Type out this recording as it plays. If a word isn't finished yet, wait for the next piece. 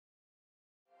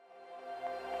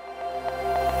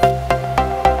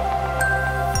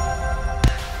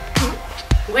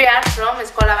We are from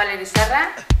Escola Valeri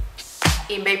Serra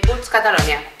in Beirut,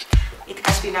 Catalonia. It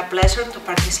has been a pleasure to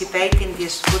participate in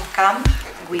this bootcamp.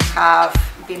 We have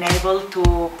been able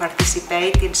to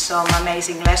participate in some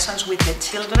amazing lessons with the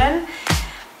children,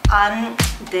 and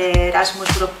the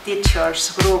Erasmus Group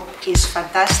Teachers group is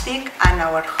fantastic and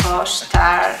our hosts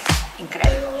are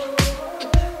incredible.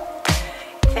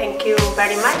 Thank you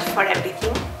very much for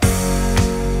everything.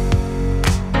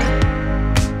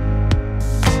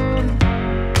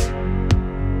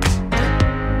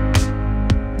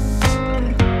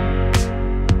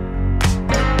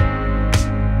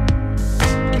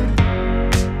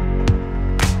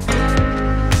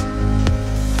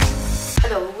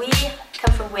 Hello, we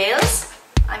come from Wales.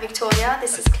 I'm Victoria,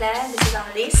 this is Claire, this is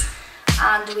Annalise,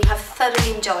 and we have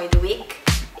thoroughly enjoyed the week.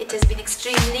 It has been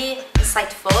extremely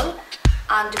insightful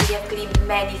and we have gleaned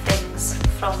many things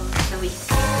from the week.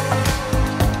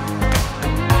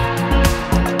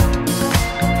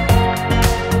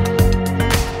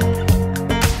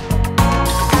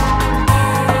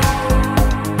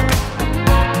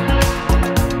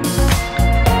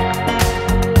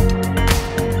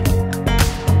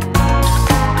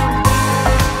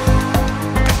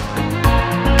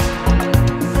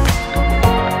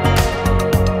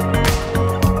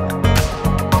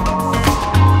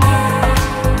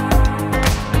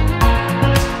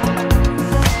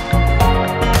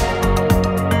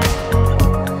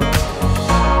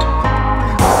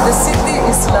 The city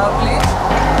is lovely.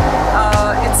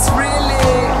 It's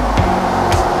really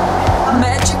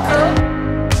magical.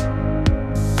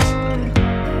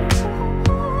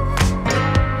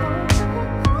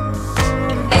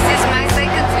 This is my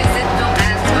second visit to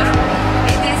Antwerp.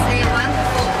 It is a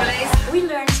wonderful place. We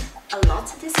learned a lot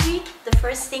this week. The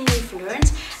first thing we've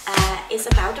learned is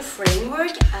about the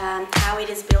framework, how it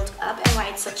is built up and why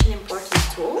it's such an important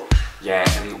tool. Yeah,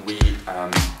 and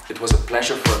it was a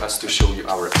pleasure for us to show you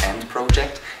our end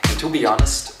project, and to be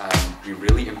honest, we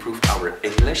really improved our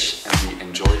English and we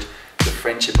enjoyed the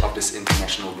friendship of this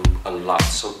international group a lot,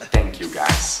 so thank you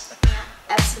guys. Yeah,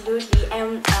 absolutely,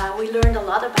 and we learned a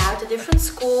lot about the different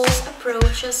schools,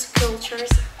 approaches,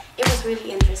 cultures. It was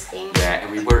really interesting. Yeah,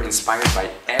 and we were inspired by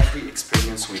every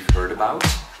experience we've heard about.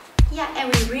 Yeah,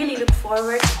 and we really look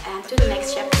forward to the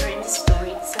next chapter in the story.